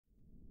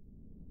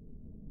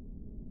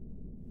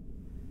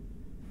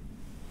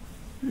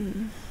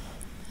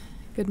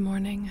Good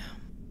morning.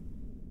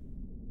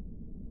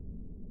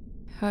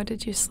 How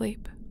did you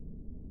sleep?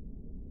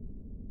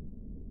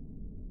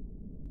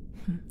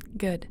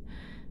 Good.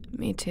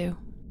 Me too.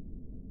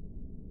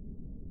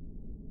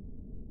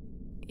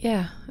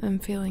 Yeah, I'm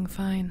feeling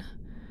fine.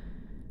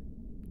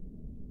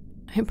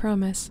 I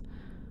promise.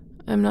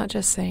 I'm not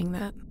just saying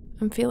that.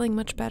 I'm feeling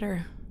much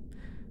better.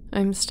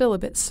 I'm still a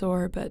bit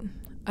sore, but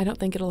I don't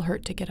think it'll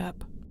hurt to get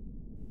up.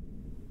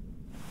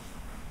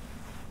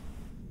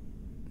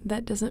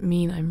 That doesn't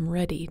mean I'm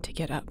ready to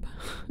get up.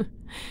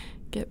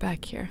 Get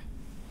back here.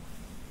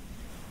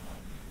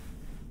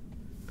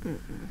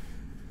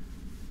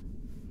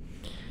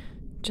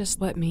 Just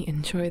let me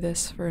enjoy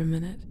this for a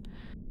minute.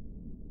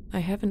 I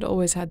haven't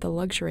always had the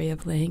luxury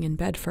of laying in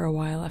bed for a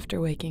while after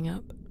waking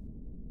up.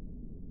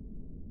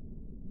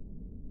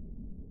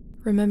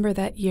 Remember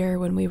that year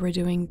when we were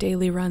doing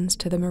daily runs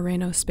to the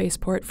Moreno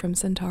spaceport from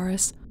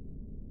Centaurus?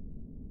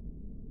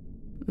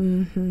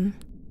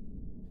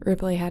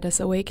 Ripley had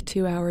us awake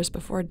 2 hours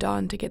before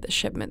dawn to get the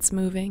shipments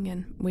moving,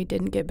 and we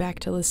didn't get back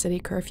till the city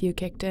curfew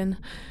kicked in.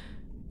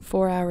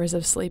 4 hours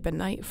of sleep a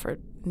night for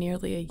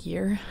nearly a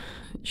year.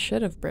 It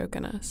should have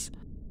broken us.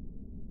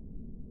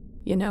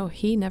 You know,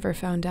 he never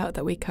found out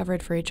that we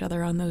covered for each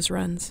other on those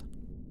runs.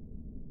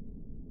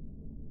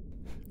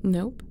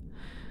 Nope.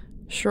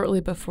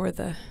 Shortly before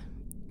the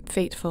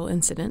fateful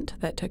incident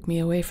that took me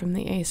away from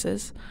the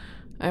Aces,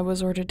 I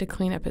was ordered to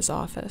clean up his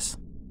office.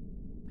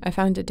 I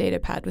found a data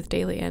pad with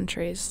daily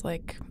entries,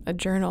 like a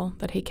journal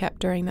that he kept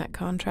during that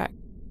contract.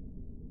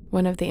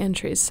 One of the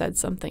entries said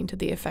something to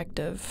the effect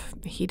of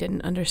he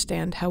didn't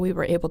understand how we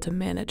were able to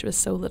manage with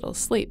so little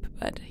sleep,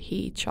 but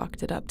he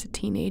chalked it up to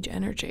teenage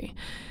energy.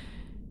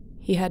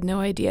 He had no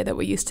idea that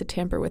we used to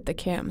tamper with the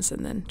cams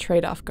and then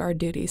trade off guard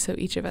duty so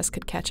each of us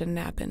could catch a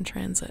nap in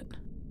transit.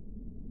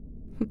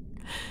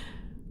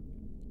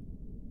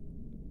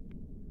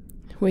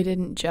 We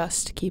didn't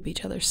just keep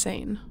each other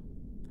sane.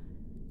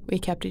 We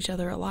kept each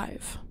other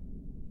alive.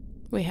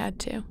 We had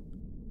to.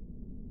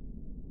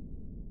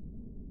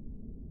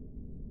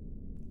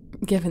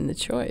 Given the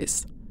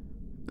choice,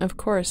 of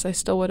course I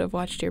still would have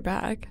watched your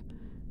back.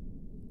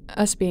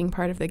 Us being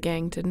part of the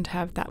gang didn't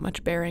have that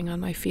much bearing on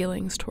my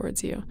feelings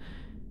towards you.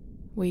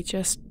 We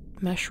just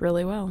mesh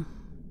really well.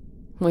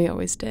 We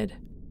always did.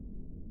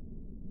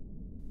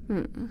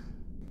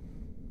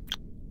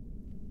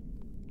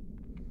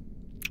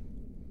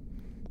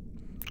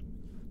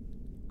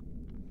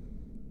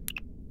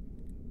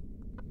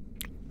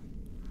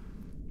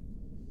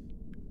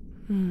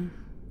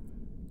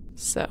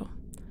 So,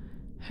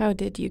 how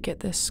did you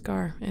get this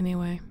scar,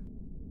 anyway?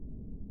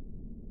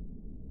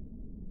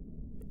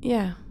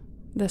 Yeah,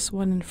 this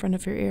one in front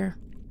of your ear.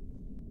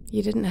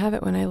 You didn't have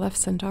it when I left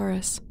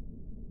Centaurus.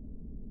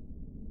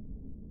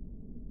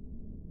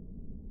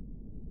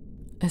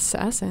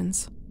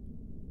 Assassins?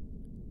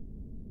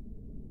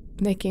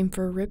 They came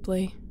for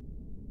Ripley.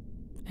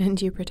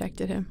 And you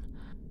protected him.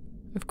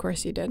 Of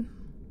course you did.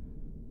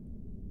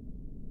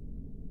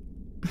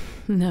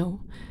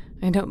 No,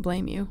 I don't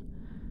blame you.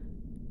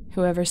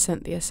 Whoever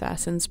sent the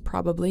assassins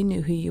probably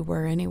knew who you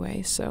were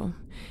anyway, so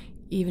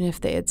even if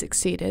they had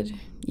succeeded,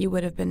 you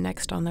would have been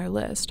next on their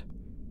list.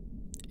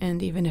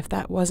 And even if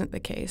that wasn't the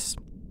case,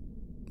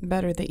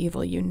 better the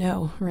evil you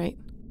know, right?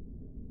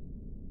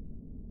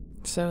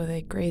 So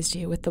they grazed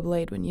you with the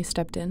blade when you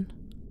stepped in?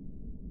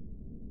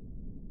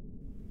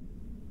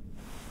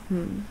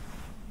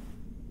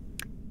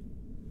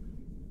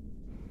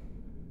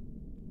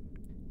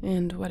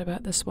 And what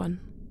about this one?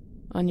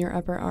 On your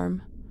upper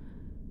arm?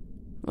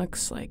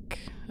 Looks like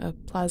a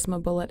plasma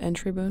bullet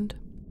entry wound.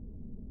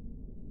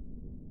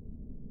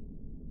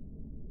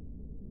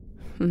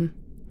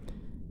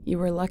 You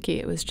were lucky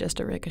it was just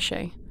a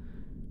ricochet.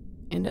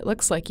 And it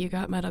looks like you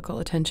got medical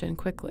attention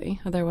quickly,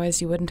 otherwise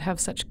you wouldn't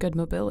have such good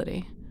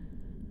mobility.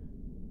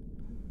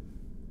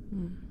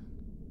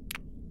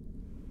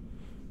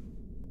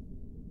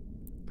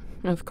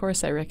 Of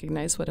course I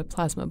recognize what a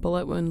plasma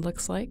bullet wound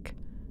looks like.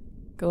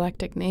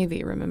 Galactic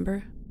Navy,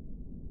 remember?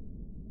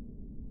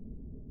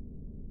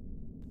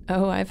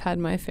 Oh, I've had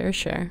my fair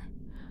share.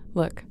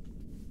 Look.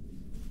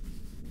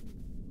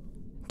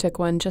 Took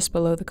one just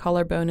below the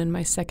collarbone in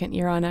my second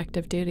year on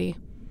active duty.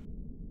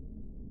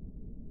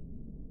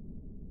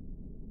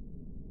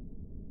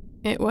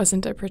 It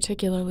wasn't a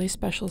particularly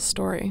special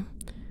story.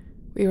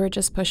 We were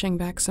just pushing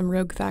back some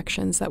rogue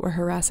factions that were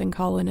harassing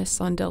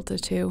colonists on Delta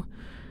 2.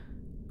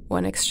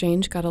 One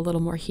exchange got a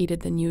little more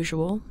heated than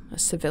usual. A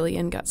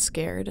civilian got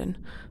scared and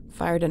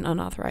fired an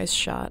unauthorized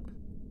shot.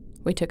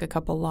 We took a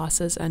couple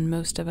losses and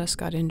most of us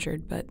got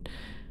injured, but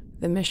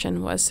the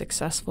mission was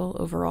successful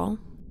overall.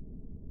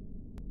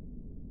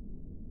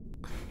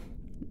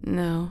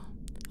 No,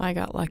 I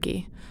got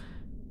lucky.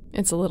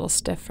 It's a little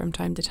stiff from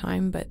time to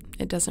time, but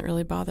it doesn't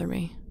really bother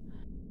me.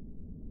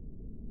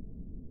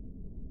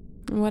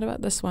 What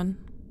about this one,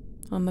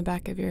 on the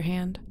back of your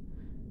hand?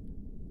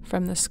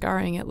 From the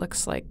scarring, it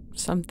looks like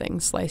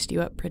something sliced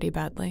you up pretty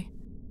badly.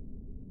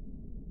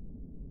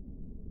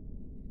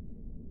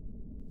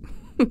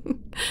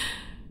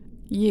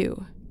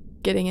 You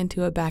getting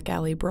into a back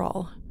alley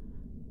brawl.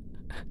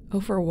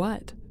 Over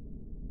what?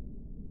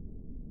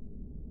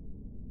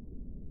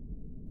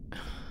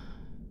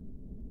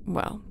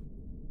 Well,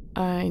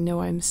 I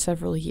know I'm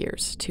several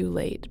years too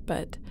late,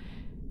 but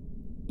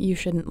you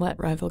shouldn't let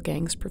rival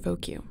gangs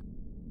provoke you.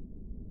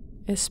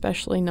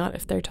 Especially not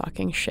if they're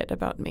talking shit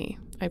about me.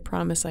 I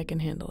promise I can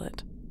handle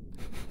it.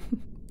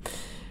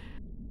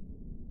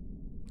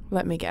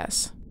 Let me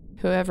guess.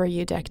 Whoever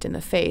you decked in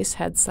the face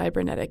had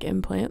cybernetic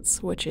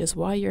implants, which is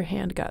why your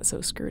hand got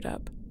so screwed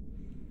up.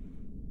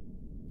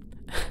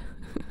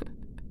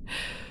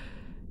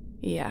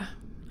 Yeah,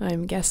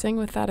 I'm guessing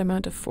with that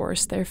amount of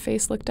force, their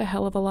face looked a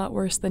hell of a lot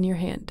worse than your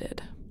hand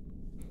did.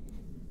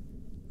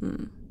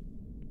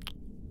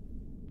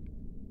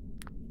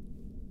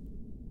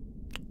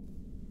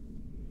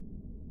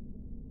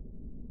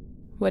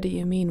 What do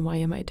you mean, why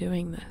am I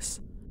doing this?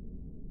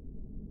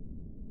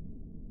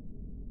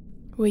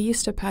 We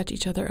used to patch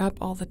each other up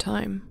all the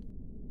time.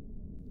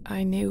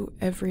 I knew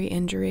every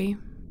injury,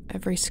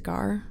 every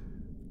scar,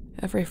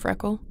 every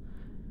freckle.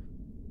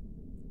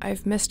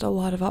 I've missed a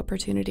lot of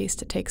opportunities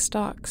to take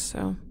stock,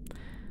 so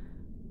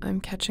I'm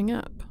catching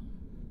up.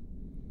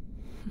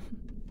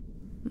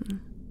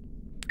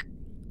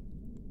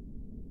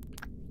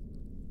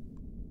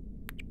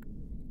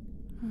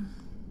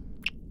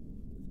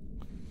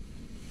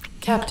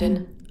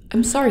 Captain,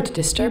 I'm sorry to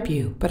disturb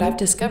you, but I've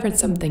discovered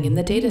something in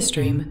the data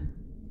stream.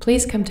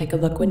 Please come take a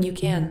look when you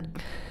can.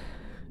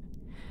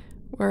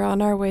 We're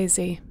on our way,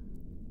 Z.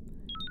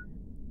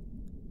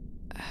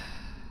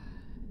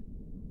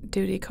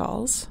 Duty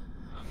calls.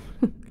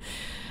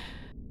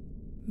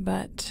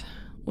 But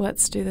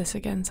let's do this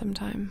again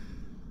sometime.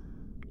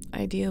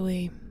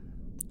 Ideally,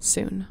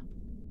 soon.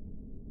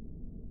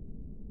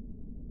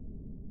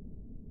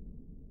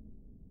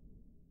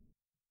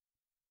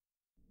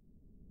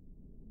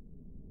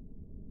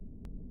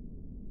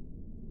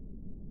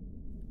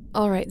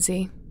 All right,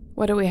 Z.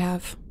 What do we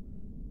have?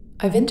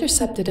 I've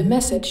intercepted a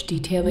message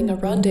detailing a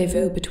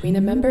rendezvous between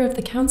a member of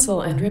the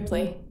Council and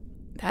Ripley.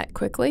 That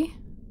quickly?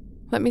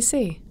 Let me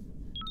see.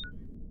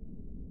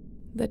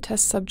 The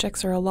test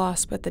subjects are a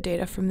loss, but the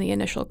data from the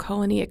initial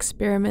colony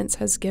experiments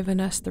has given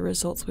us the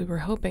results we were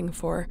hoping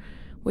for.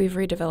 We've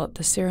redeveloped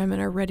the serum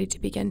and are ready to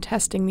begin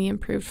testing the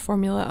improved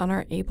formula on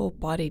our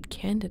able-bodied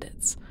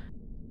candidates.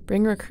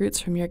 Bring recruits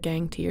from your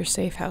gang to your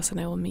safe house and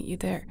I will meet you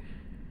there.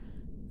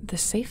 The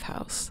safe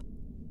house?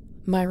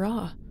 My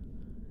Raw.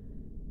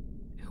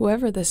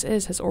 Whoever this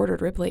is has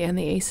ordered Ripley and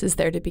the Aces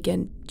there to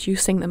begin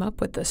juicing them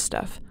up with this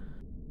stuff.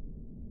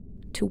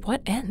 To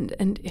what end,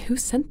 and who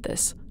sent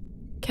this?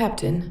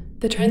 Captain,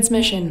 the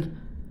transmission.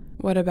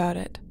 What about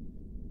it?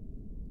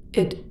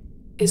 It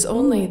is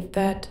only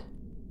that...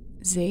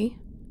 Z?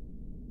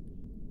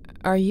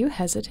 Are you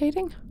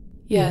hesitating?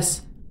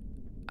 Yes.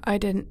 I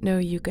didn't know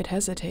you could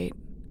hesitate.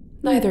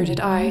 Neither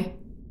did I.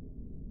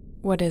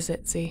 What is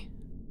it, Z?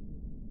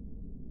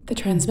 The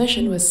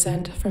transmission was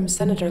sent from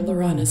Senator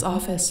Lorana's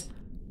office.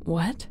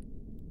 What?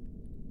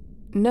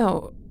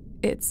 No,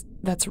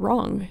 that's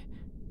wrong.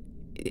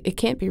 It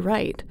can't be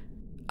right.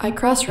 I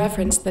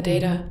cross-referenced the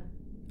data.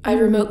 I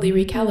remotely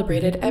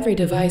recalibrated every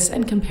device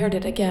and compared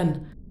it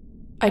again.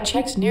 I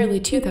checked nearly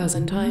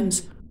 2,000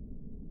 times.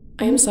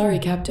 I am sorry,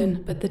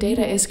 Captain, but the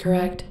data is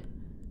correct.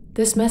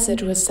 This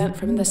message was sent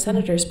from the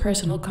Senator's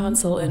personal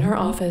console in her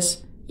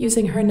office,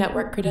 using her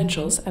network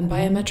credentials and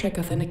biometric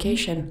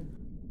authentication.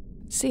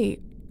 See,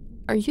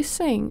 are you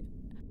saying...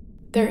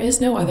 There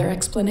is no other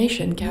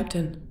explanation,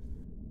 Captain.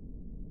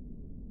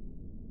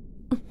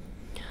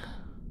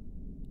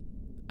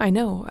 I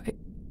know.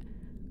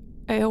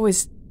 I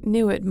always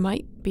knew it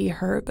might be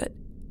her, but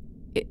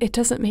it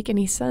doesn't make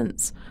any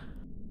sense.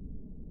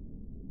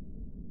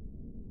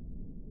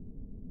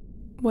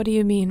 What do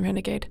you mean,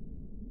 Renegade?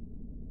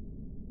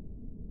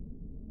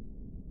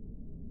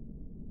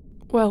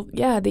 Well,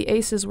 yeah, the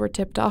Aces were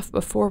tipped off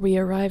before we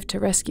arrived to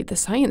rescue the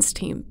science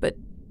team, but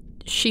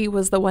she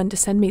was the one to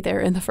send me there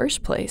in the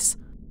first place.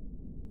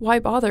 Why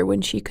bother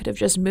when she could have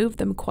just moved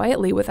them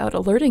quietly without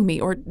alerting me,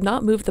 or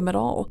not moved them at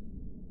all?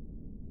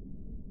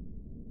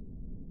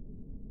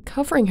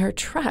 Covering her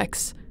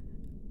tracks...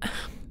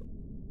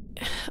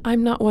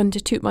 I'm not one to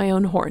toot my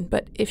own horn,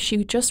 but if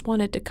she just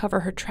wanted to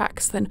cover her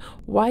tracks, then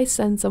why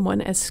send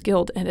someone as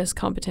skilled and as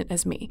competent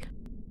as me?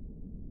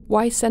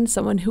 Why send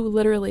someone who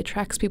literally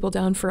tracks people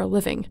down for a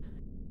living?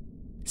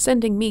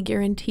 Sending me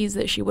guarantees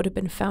that she would have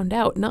been found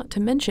out, not to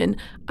mention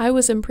I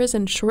was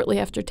imprisoned shortly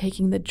after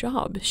taking the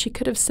job. She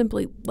could have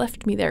simply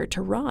left me there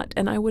to rot,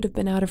 and I would have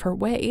been out of her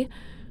way.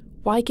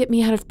 Why get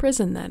me out of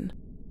prison, then?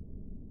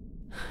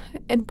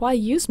 And why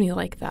use me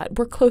like that?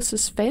 We're close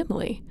as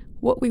family.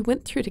 What we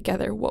went through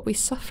together, what we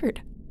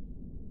suffered.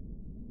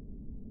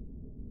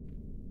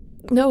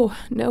 No,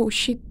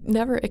 she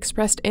never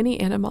expressed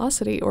any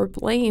animosity or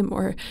blame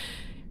or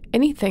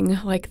anything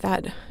like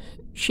that.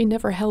 She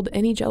never held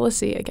any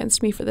jealousy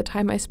against me for the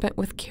time I spent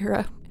with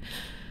Kira.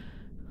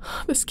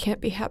 This can't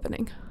be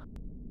happening.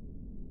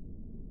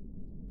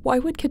 Why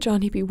would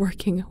Kajani be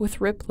working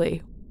with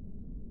Ripley?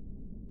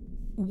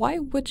 Why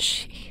would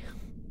she...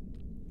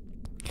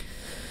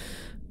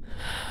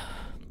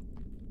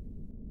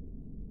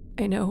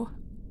 I know.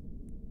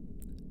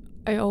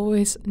 I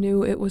always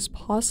knew it was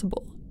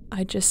possible.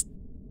 I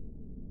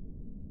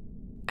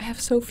have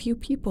so few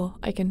people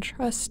I can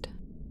trust.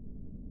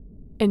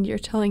 And you're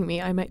telling me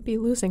I might be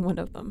losing one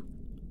of them.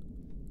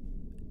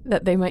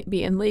 That they might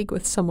be in league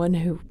with someone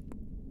who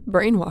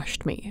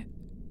brainwashed me,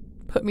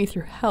 put me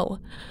through hell.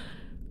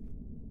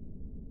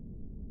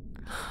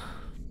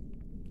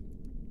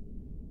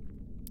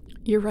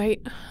 You're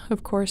right,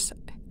 of course.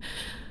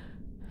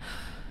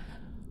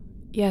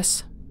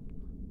 Yes,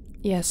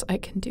 I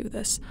can do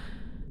this.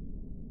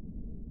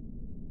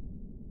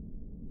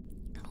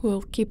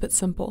 We'll keep it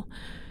simple.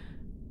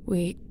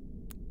 We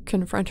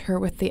confront her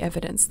with the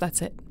evidence,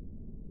 that's it.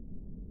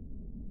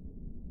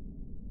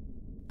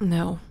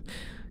 No,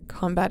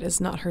 combat is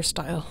not her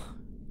style.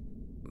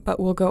 But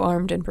we'll go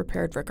armed and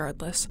prepared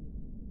regardless.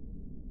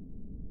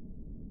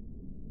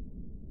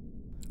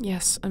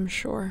 Yes, I'm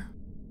sure.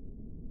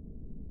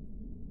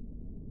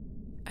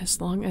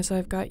 As long as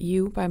I've got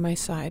you by my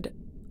side,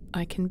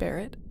 I can bear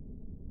it.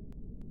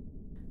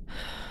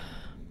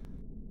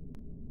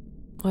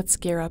 Let's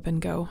gear up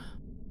and go.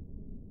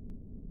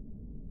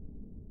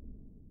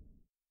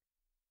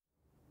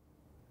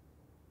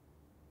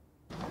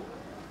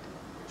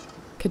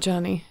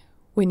 Kajani,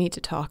 we need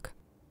to talk.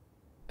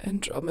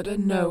 Andromeda,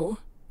 no.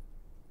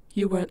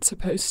 You weren't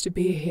supposed to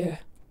be here.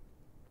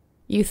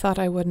 You thought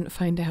I wouldn't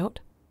find out?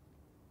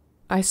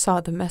 I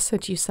saw the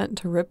message you sent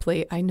to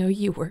Ripley. I know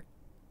you were.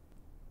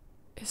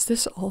 Is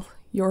this all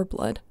your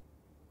blood?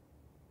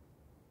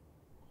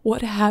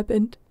 What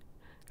happened?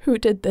 Who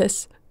did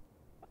this?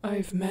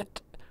 I've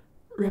met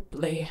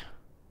Ripley.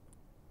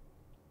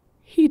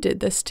 He did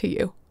this to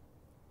you.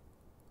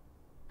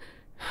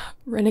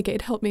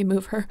 Renegade, help me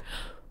move her.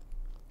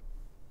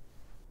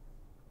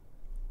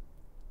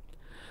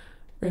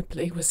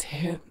 Ripley was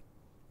here.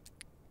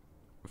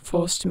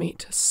 Forced me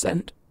to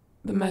send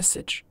the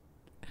message.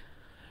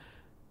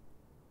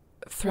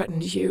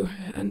 Threatened you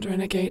and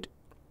Renegade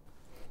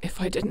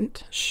if I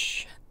didn't.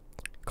 Shh.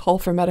 Call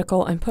for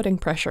medical. I'm putting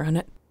pressure on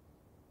it.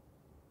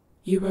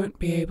 You won't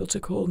be able to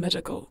call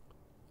medical.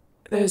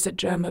 There's a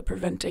jammer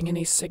preventing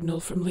any signal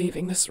from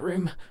leaving this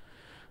room.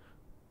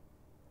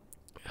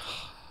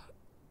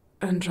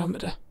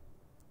 Andromeda.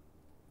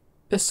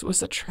 This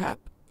was a trap.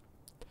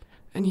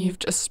 And you've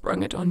just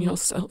sprung it on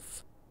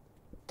yourself.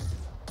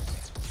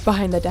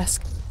 Behind the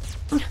desk.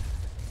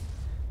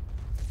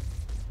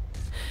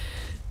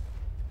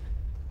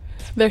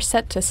 They're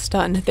set to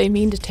stun. They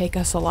mean to take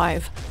us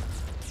alive.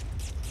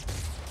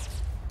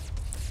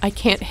 I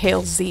can't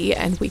hail Z,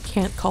 and we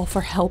can't call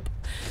for help.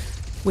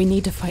 We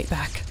need to fight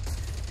back.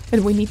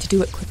 And we need to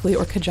do it quickly,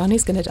 or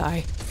Kajani's gonna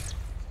die.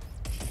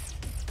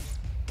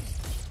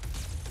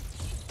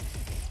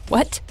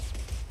 What?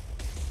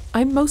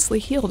 I'm mostly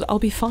healed. I'll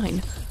be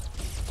fine.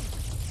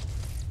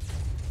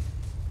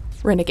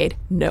 Renegade,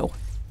 no.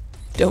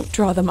 Don't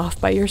draw them off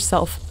by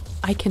yourself.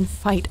 I can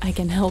fight. I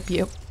can help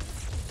you.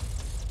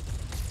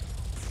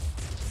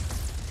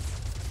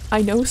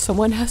 I know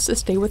someone has to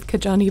stay with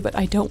Kajani, but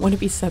I don't want to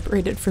be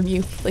separated from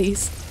you,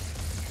 please.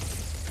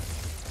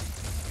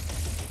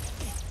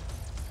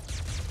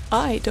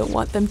 I don't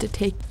want them to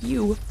take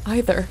you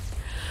either.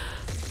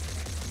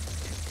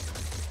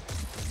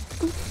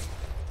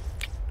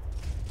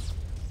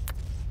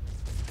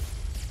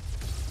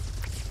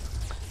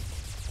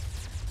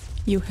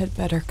 You had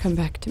better come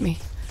back to me.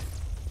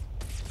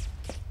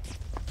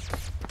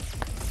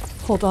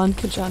 Hold on,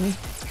 Kajani.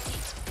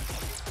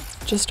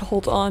 Just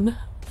hold on.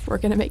 We're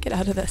gonna make it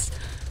out of this.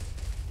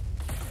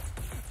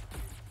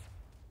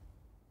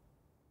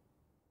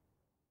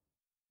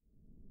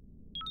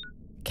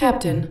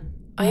 Captain,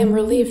 I am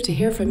relieved to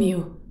hear from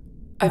you.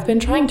 I've been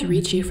trying to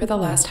reach you for the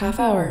last half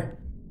hour.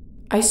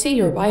 I see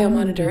your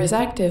biomonitor is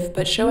active,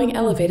 but showing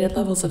elevated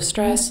levels of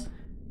stress.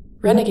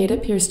 Renegade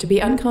appears to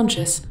be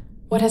unconscious.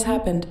 What has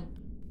happened?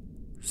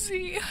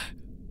 See,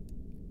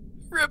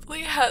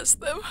 Ripley has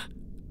them.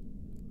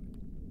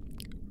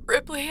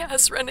 Ripley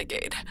has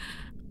Renegade.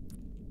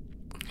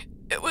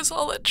 It was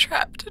all a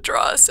trap to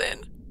draw us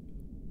in.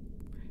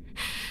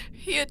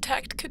 He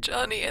attacked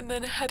Kajani and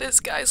then had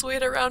his guys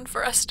wait around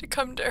for us to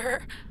come to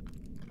her.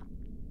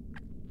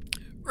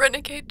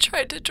 Renegade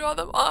tried to draw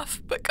them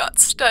off, but got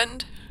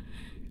stunned.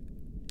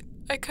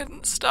 I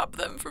couldn't stop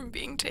them from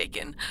being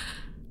taken.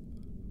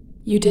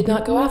 You did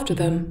not go after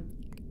them.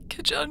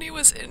 Kajani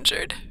was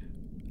injured.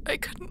 I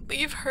couldn't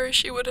leave her,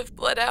 she would have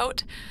bled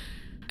out.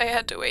 I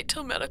had to wait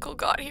till medical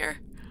got here.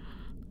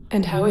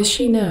 And how is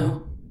she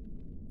now?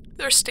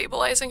 They're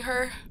stabilizing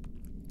her.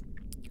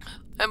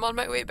 I'm on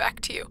my way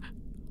back to you.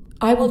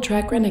 I will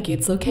track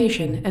Renegade's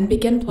location and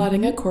begin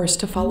plotting a course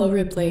to follow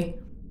Ripley.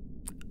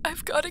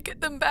 I've got to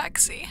get them back,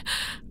 see?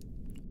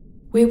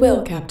 We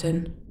will,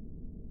 Captain.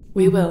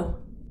 We will.